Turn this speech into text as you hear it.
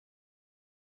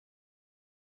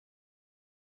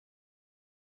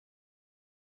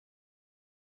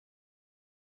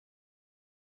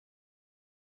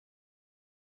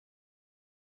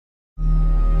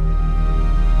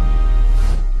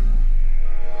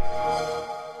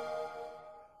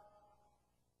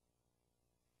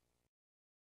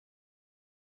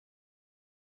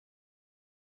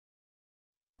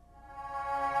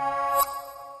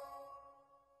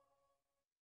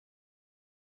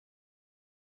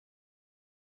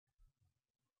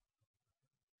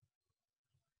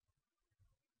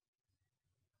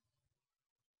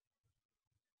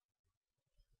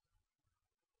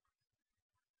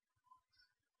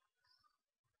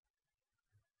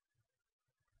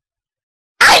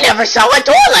never saw a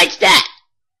door like that.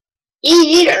 Me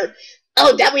neither.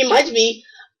 Oh, that reminds me.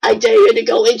 I dare you to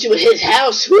go into his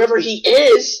house, whoever he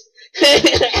is.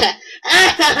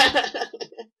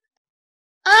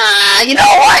 You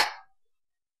know what?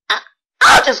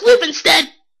 I'll just live instead.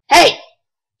 Hey,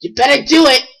 you better do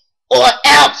it, or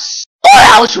else. Or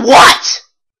else what?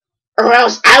 Or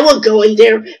else I will go in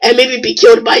there and maybe be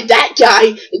killed by that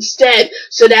guy instead,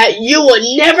 so that you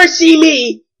will never see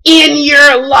me in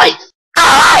your life.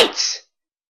 Alright!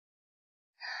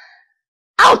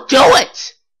 I'll do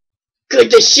it. Good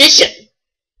decision.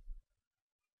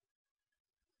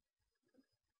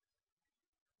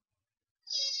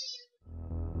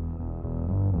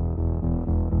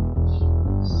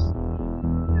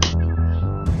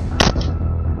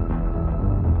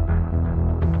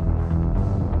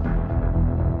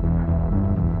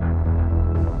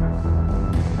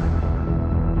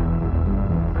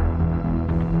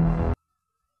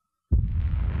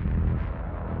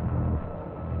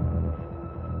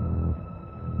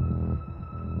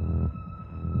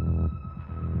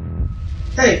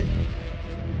 Hey!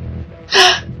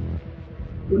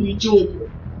 What are you doing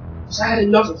here? Cause I had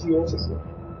enough of you over here.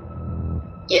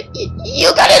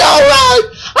 You got it all wrong!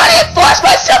 I didn't force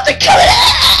myself to kill it!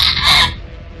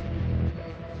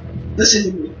 Listen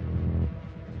to me.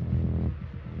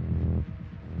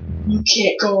 You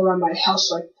can't go around my house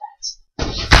like that.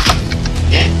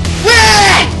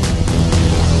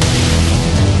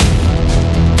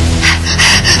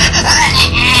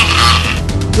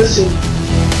 Listen.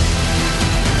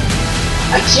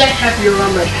 I can't have you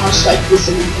around my house like this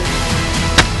anymore.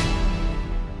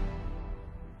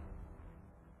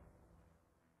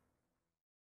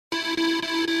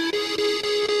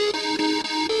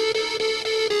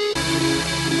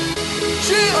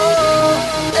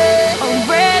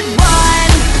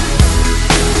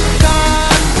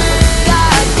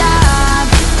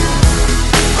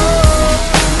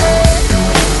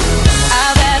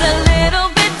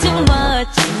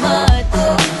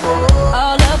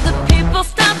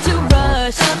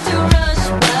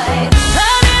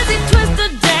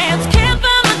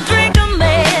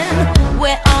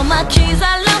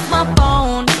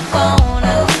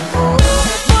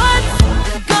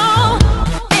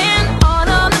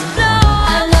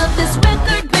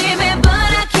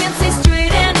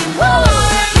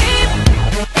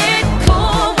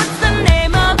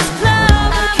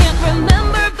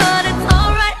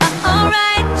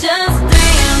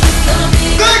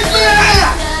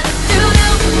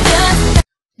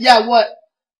 Yeah, what?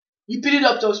 You beat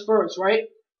up those birds, right?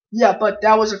 Yeah, but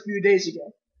that was a few days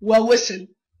ago. Well, listen,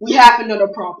 we have another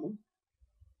problem.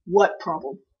 What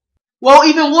problem? Well,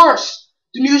 even worse.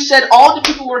 The news said all the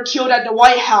people were killed at the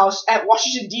White House at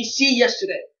Washington, D.C.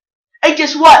 yesterday. And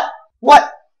guess what? What?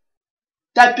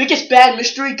 That biggest bad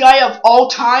mystery guy of all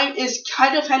time is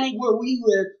kind of heading where we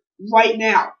live right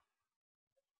now.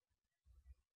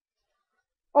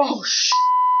 Oh,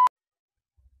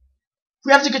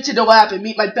 we have to get to the lab and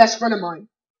meet my best friend of mine.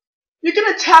 You're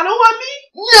gonna tattle on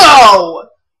me? No!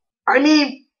 I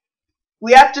mean,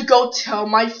 we have to go tell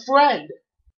my friend.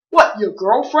 What, your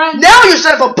girlfriend? Now you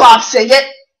son of a Bob Saget!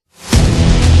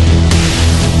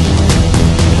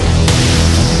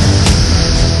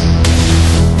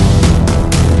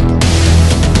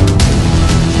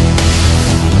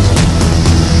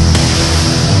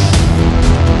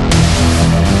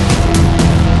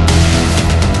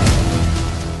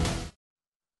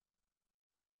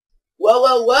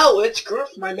 Well, it's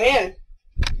Girth, my man.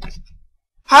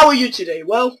 How are you today?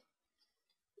 Well?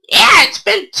 Yeah, it's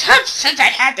been tough since I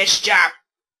had this job.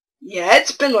 Yeah,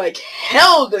 it's been like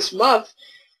hell this month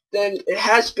than it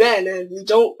has been, and we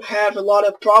don't have a lot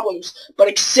of problems, but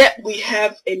except we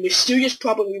have a mysterious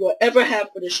problem we will ever have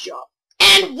for this job.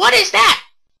 And what is that?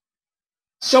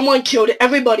 Someone killed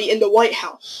everybody in the White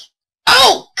House.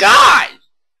 Oh, God!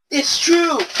 It's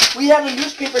true! We have a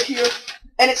newspaper here,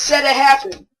 and it said it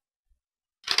happened.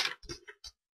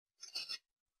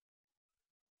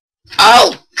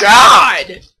 Oh,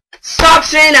 God! Stop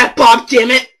saying that, Bob,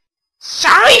 dammit!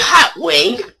 Sorry, Hot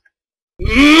Wing.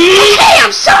 Okay,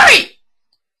 I'm sorry!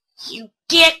 You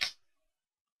dick!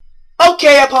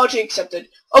 Okay, apology accepted.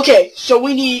 Okay, so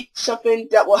we need something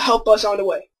that will help us on the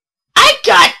way. I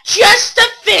got just the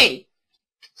thing!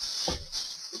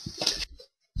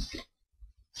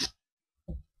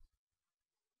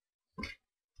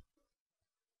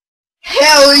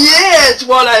 Hell yeah, it's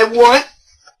what I want!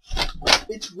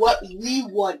 It's what we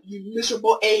want, you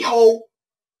miserable a-hole.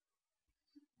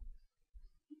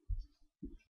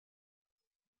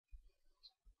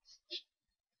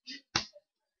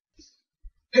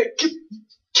 Hey,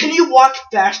 can you walk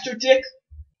faster, Dick?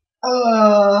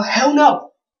 Hell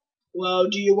no. Well,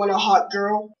 do you want a hot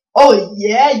girl? Oh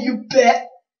yeah, you bet.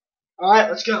 Alright,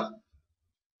 let's go.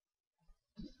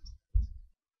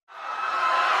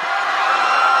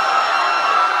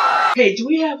 Hey, do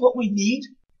we have what we need?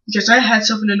 Because I had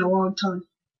something in a long time.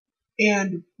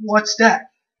 And what's that?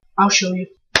 I'll show you.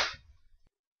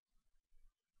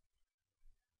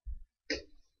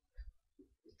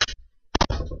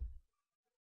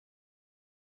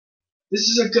 This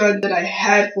is a gun that I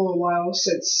had for a while,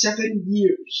 since 7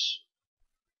 years.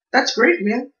 That's great,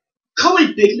 man. Call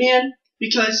me Big Man,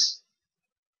 because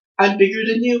I'm bigger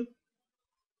than you.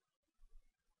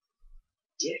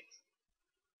 Dick.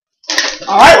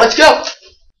 Alright, let's go!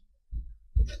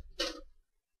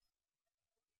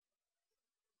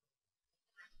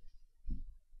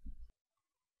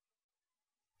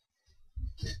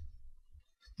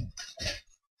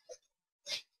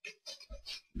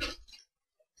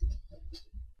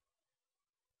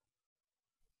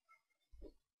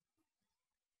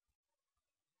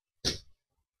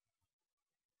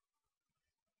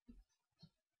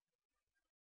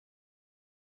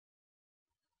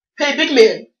 Hey, Big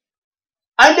Man.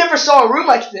 I never saw a room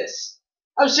like this.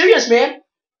 I'm serious, man.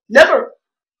 Never.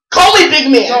 Call me Big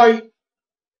Man! Sorry.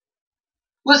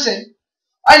 Listen,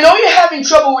 I know you're having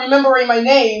trouble remembering my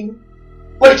name,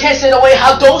 but you can't say it the way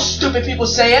how those stupid people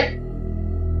say it.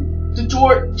 The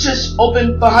door just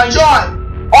opened behind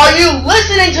John. Are you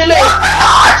listening to me?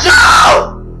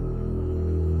 John!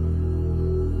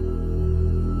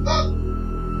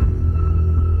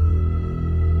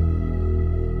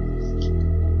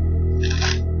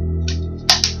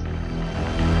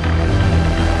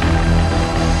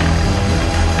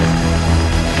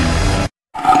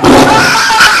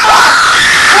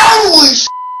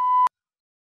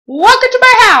 Welcome to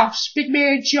my house, Big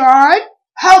Man John.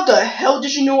 How the hell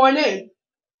did you know our name?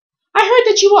 I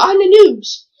heard that you were on the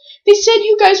news. They said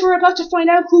you guys were about to find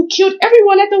out who killed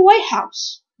everyone at the White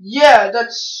House. Yeah,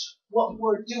 that's what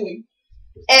we're doing.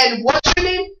 And what's your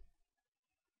name?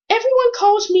 Everyone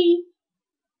calls me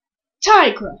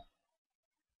Tigra.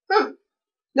 Huh.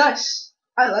 Nice.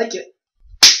 I like it.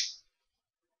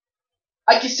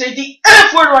 I can say the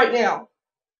F word right now.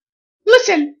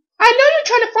 Listen, I know you're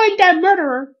trying to find that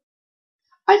murderer.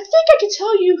 I think I can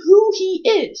tell you who he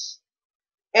is.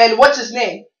 And what's his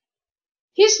name?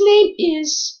 His name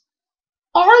is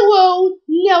Arlo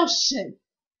Nelson.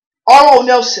 Arlo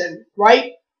Nelson,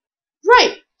 right?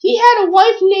 Right. He had a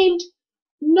wife named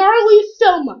Gnarly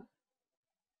Thelma.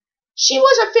 She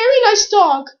was a very nice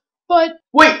dog, but...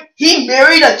 Wait, he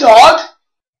married a dog?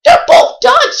 They're both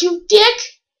dogs, you dick!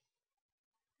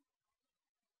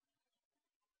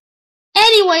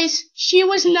 Anyways, she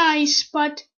was nice,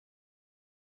 but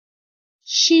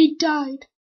she died.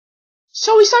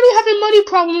 So he started having money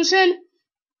problems, and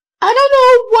I don't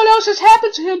know what else has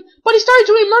happened to him, but he started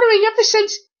doing murdering ever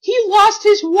since he lost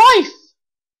his wife.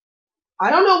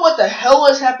 I don't know what the hell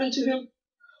has happened to him.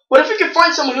 But if we can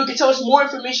find someone who can tell us more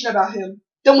information about him,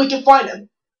 then we can find him.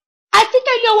 I think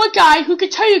I know a guy who can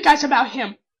tell you guys about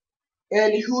him.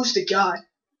 And who's the guy?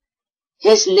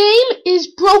 His name is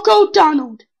Broke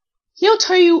O'Donnell. He'll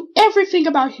tell you everything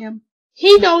about him.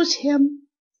 He knows him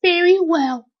very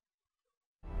well.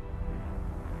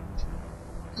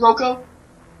 Rocco?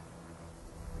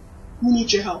 We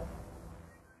need your help.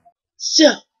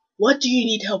 So, what do you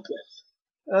need help with?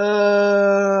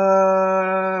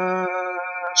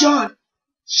 John,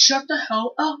 shut the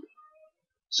hell up.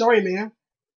 Sorry, man.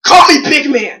 Call me Big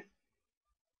Man!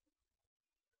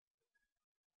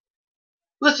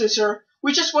 Listen, sir,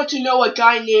 we just want to know a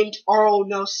guy named Arlo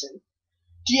Nelson.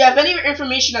 Do you have any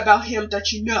information about him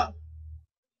that you know?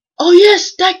 Oh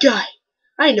yes, that guy.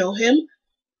 I know him.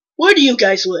 Where do you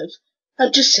guys live?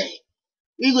 I'm just saying.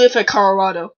 We live in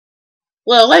Colorado.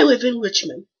 Well, I live in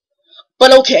Richmond.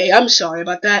 But okay, I'm sorry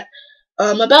about that.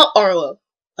 About Arlo.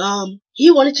 He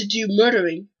wanted to do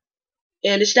murdering.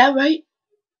 And is that right?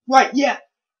 Right, yeah.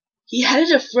 He had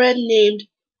a friend named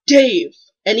Dave,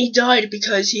 and he died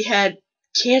because he had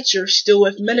cancer still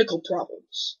with medical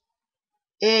problems.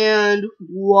 And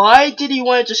why did he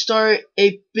want to start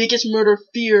a biggest murder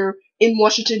fear in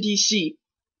Washington, D.C.?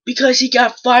 Because he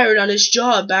got fired on his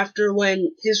job after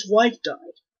when his wife died.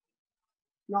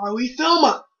 Gnarly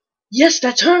Thelma! Yes,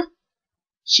 that's her.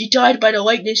 She died by the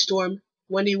lightning storm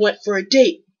when he went for a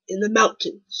date in the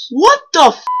mountains. What the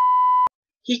f***?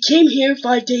 He came here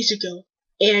 5 days ago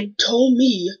and told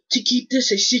me to keep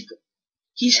this a secret.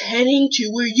 He's heading to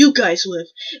where you guys live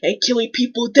and killing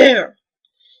people there.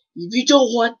 If you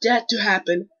don't want that to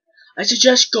happen, I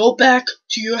suggest go back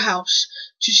to your house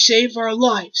to save our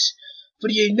lives for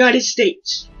the United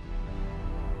States.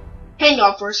 Hang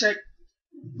on for a sec.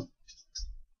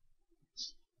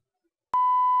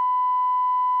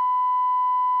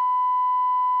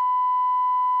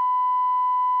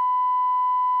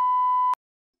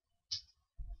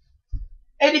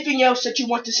 anything else that you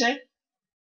want to say?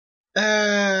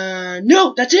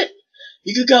 No, that's it.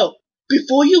 You can go.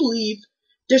 Before you leave,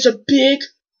 there's a big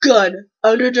gun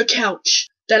under the couch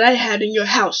that I had in your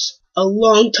house a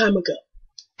long time ago.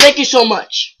 Thank you so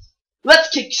much. Let's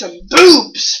kick some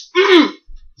boobs.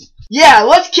 Yeah,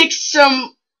 let's kick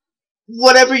some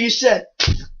whatever you said.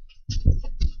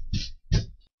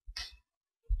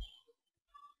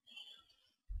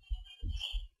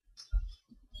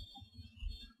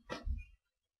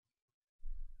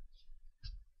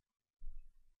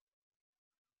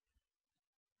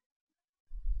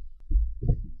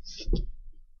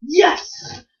 Yes!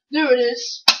 There it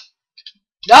is.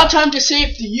 Now time to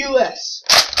save the US.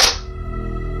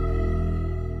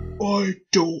 I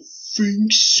don't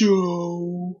think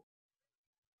so.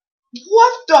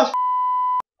 What the f***?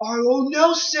 R.O.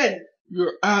 Nelson!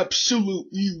 You're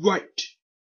absolutely right.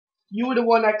 You were the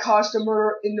one that caused the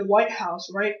murder in the White House,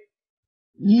 right?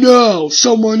 No,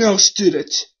 someone else did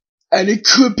it. And it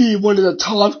could be one of the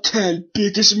top 10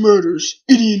 biggest murders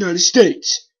in the United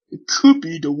States. It could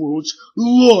be the world's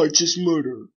largest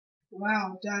murder.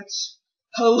 Wow, that's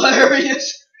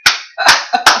hilarious.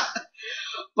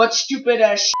 But stupid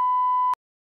as sh**.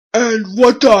 And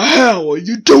what the hell are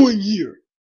you doing here?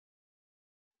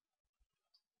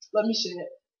 Let me say it.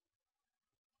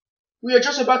 We are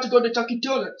just about to go to Dunkin'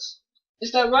 Donuts.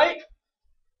 Is that right?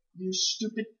 You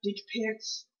stupid dick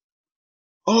pants.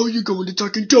 Oh, you're going to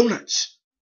Dunkin' Donuts.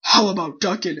 How about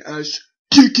Dunkin' as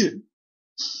Dickin'?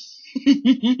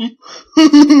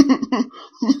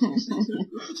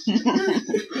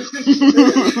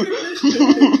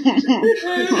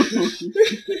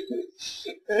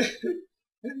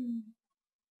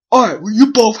 Alright, well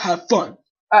you both have fun.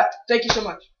 Thank you so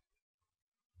much.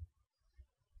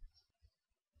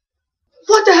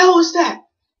 What the hell was that?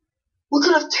 We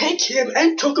could have taken him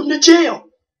and took him to jail.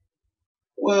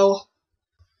 Well,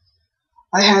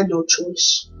 I had no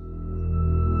choice.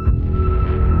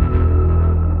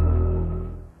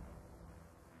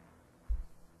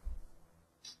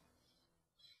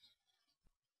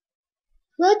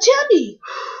 Well, tell me,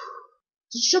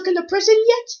 did you look into prison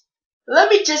yet?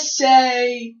 Let me just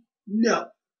say, no.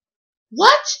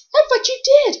 What? I thought you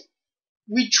did.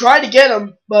 We tried to get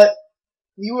him, but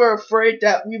we were afraid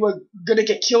that we were gonna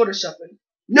get killed or something.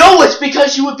 No, it's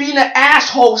because you were being an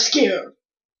asshole scared.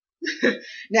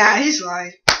 Nah, he's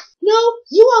lying. No,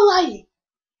 you are lying.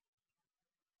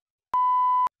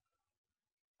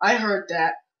 I heard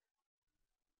that.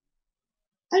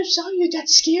 I'm sorry you got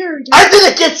scared. I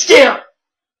didn't get scared!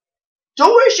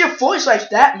 Don't raise your voice like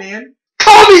that, man.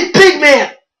 Call me Big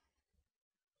Man!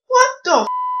 What the f***?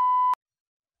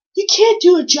 You can't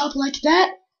do a job like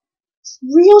that.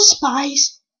 Real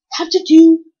spies have to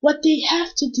do what they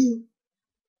have to do.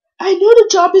 I know the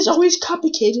job is always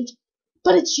complicated,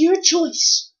 but it's your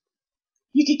choice.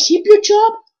 You can keep your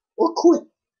job or quit.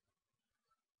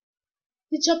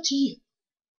 It's up to you.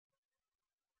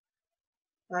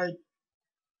 I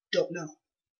don't know.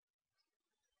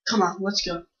 Come on, let's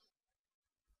go.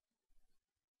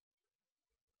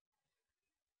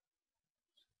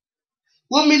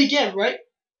 We'll meet again, right?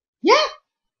 Yeah.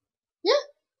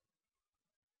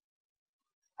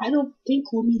 I don't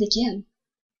think we'll meet again.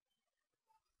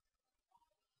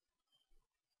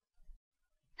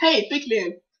 Hey, Big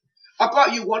Man. I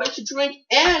brought you water to drink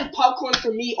and popcorn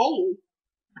for me only.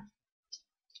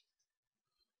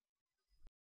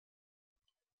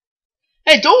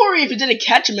 Hey, don't worry if you didn't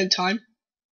catch him in time.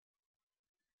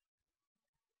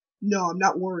 No, I'm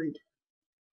not worried.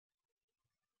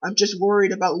 I'm just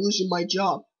worried about losing my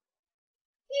job.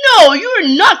 No, you are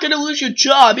not gonna lose your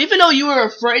job, even though you were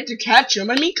afraid to catch him.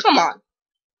 I mean, come on.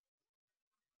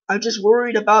 I'm just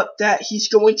worried about that he's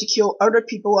going to kill other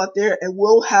people out there and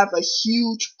we'll have a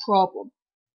huge problem.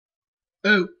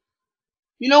 Oh.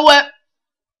 You know what?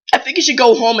 I think you should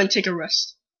go home and take a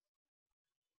rest.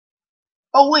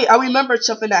 Oh wait, I remembered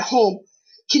something at home.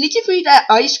 Can you give me that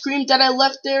ice cream that I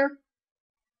left there?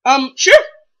 Sure.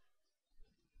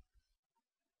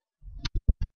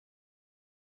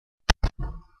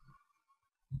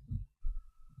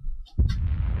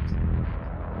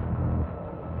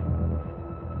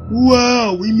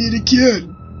 Wow, we meet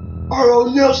again.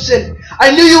 R.O. Nelson,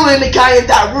 I knew you were the guy in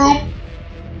that room.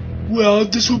 Well,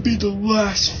 this will be the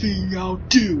last thing I'll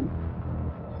do.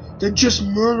 Than just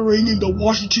murdering in the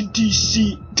Washington,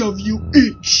 D.C.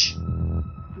 WH.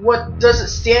 What does it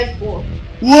stand for?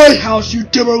 White House, you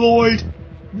Demonoid!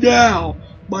 Now,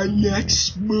 my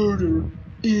next murder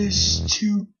is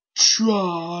to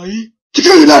try to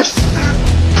kill you next!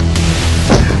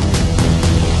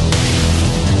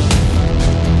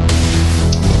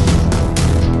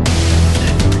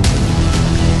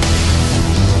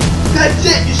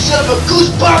 son of a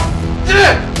goosebump!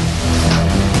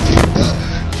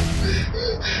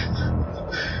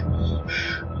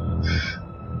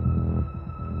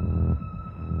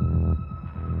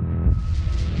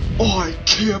 I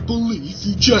can't believe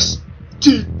you just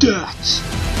did that.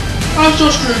 I'm so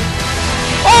screwed.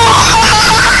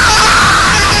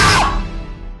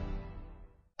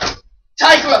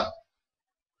 Tigra!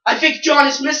 I think John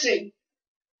is missing.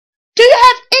 Do you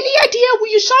have any idea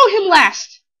where you saw him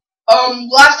last?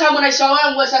 Last time when I saw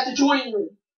him was at the joining room.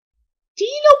 Do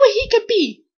you know where he could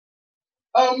be?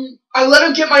 I let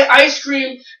him get my ice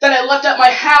cream that I left at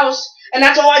my house, and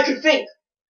that's all I could think.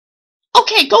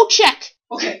 Okay, go check.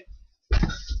 Okay.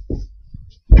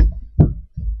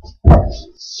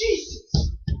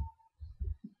 Jesus!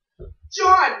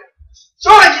 John!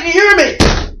 John, can you hear me?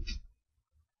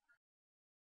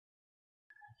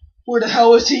 Where the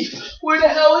hell is he? Where the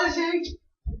hell is he?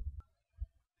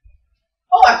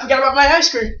 Oh, I forgot about my ice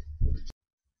cream.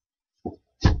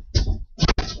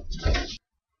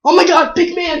 Oh my god,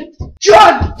 big man!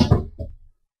 John!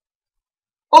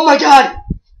 Oh my god!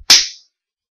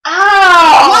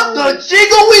 Ow! What the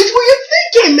jigglewitz were you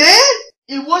thinking, man?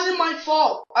 It wasn't my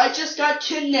fault. I just got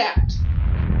kidnapped.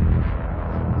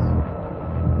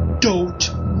 Don't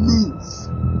move.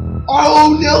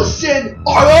 Arlo Nelson!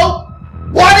 Arlo?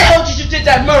 Why the hell did you do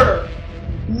that murder?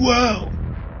 Well,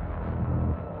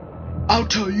 I'll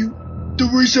tell you. The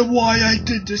reason why I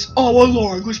did this all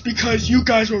along was because you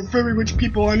guys were very rich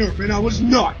people on Earth and I was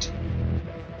not.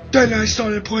 Then I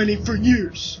started planning for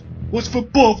years. Was for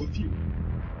both of you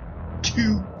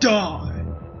to die.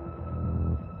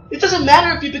 It doesn't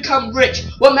matter if you become rich.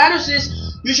 What matters is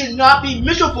you should not be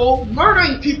miserable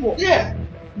murdering people. Yeah.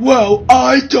 Well,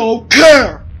 I don't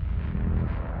care.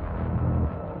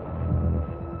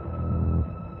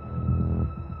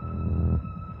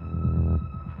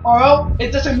 Arlo,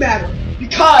 it doesn't matter.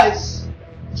 Because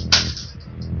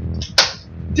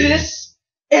this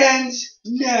ends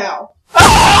now.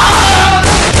 I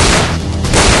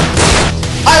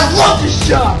love this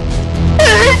job! I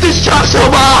hate this job so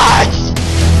much!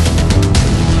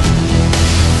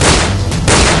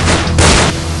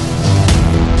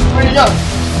 Where'd he go?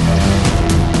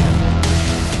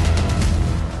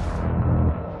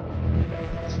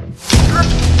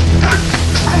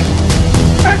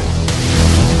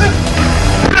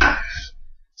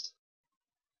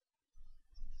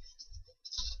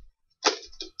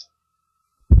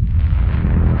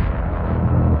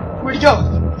 Where'd he go?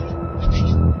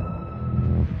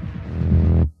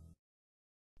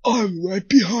 I'm right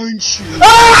behind you.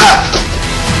 Ah!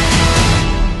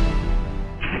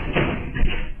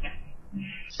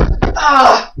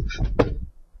 Ah!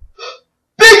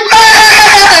 Big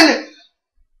man!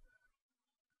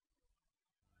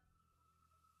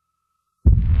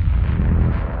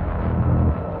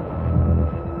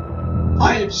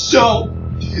 I am so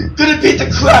gonna beat the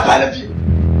crap out of you.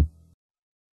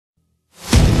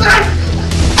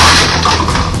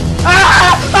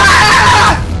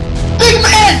 Big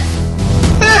man!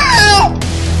 Help!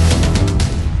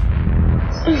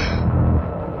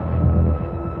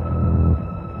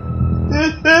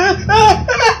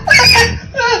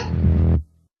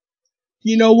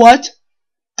 You know what?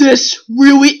 This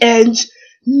really ends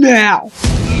now.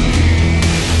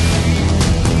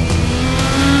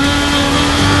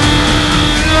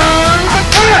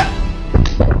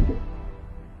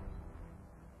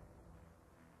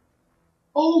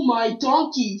 Oh my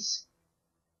donkeys!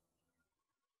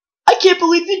 I can't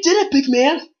believe you did it, big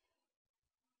man.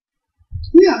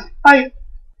 Yeah, I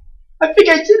think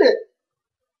I did it.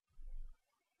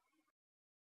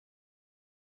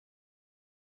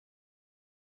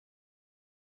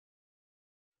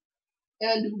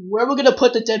 And where are we gonna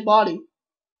put the dead body?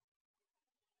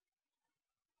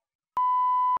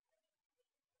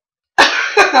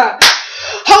 Hello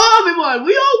everyone,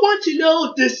 we all want to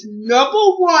know this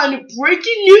 #1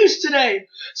 breaking news today.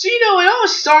 So it all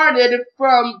started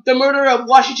from the murder of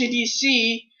Washington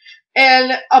DC,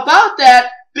 and about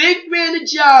that, Big Man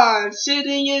John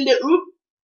sitting in the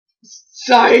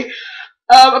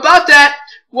about that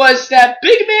was that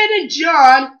Big Man and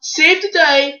John saved the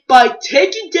day by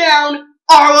taking down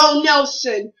Arlo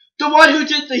Nelson, the one who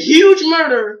did the huge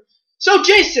murder. So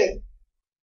Jason,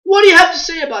 what do you have to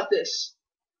say about this?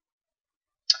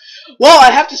 Well,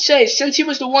 I have to say, since he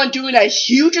was the one doing that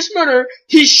hugest murder,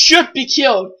 he should be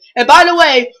killed. And by the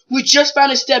way, we just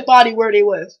found his dead body where they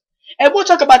live. And we'll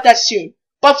talk about that soon.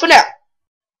 But for now,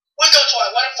 we go to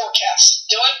our weather forecast.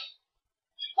 Dylan?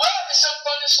 Well, there's some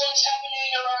thunderstorms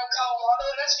happening around Colorado,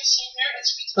 and as we see here,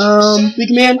 it's 52%.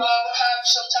 Big man? We'll have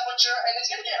some temperature, and it's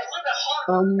gonna get a little bit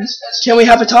hotter. Can we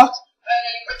have a talk? And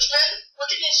in Richmond,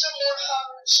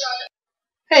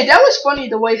 Hey, that was funny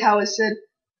the way how it said,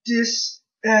 "This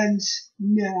ends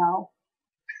now."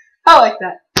 I like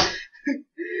that.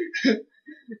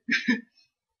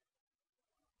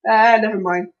 Never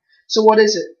mind. So what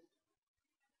is it?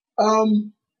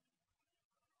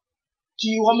 Do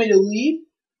you want me to leave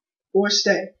or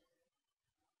stay?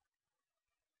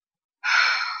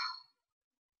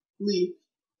 Leave.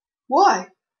 Why?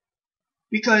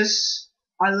 Because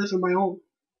I live on my own.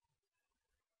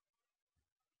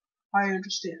 I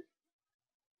understand.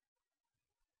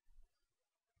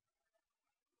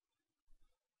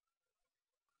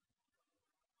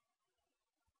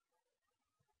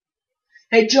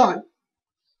 Hey, John.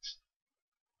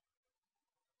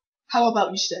 How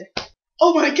about you stay?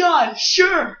 Oh my God,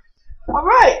 sure. All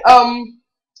right.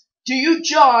 Do you,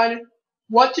 John,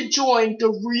 want to join the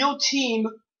real team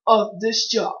of this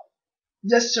job?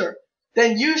 Yes, sir.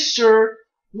 Then you, sir,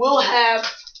 will have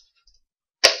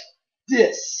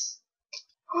this.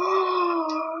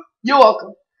 You're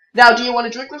welcome. Now, do you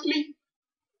want to drink with me?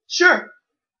 Sure.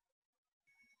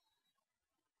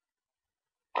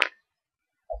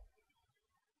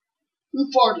 Who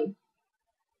farted?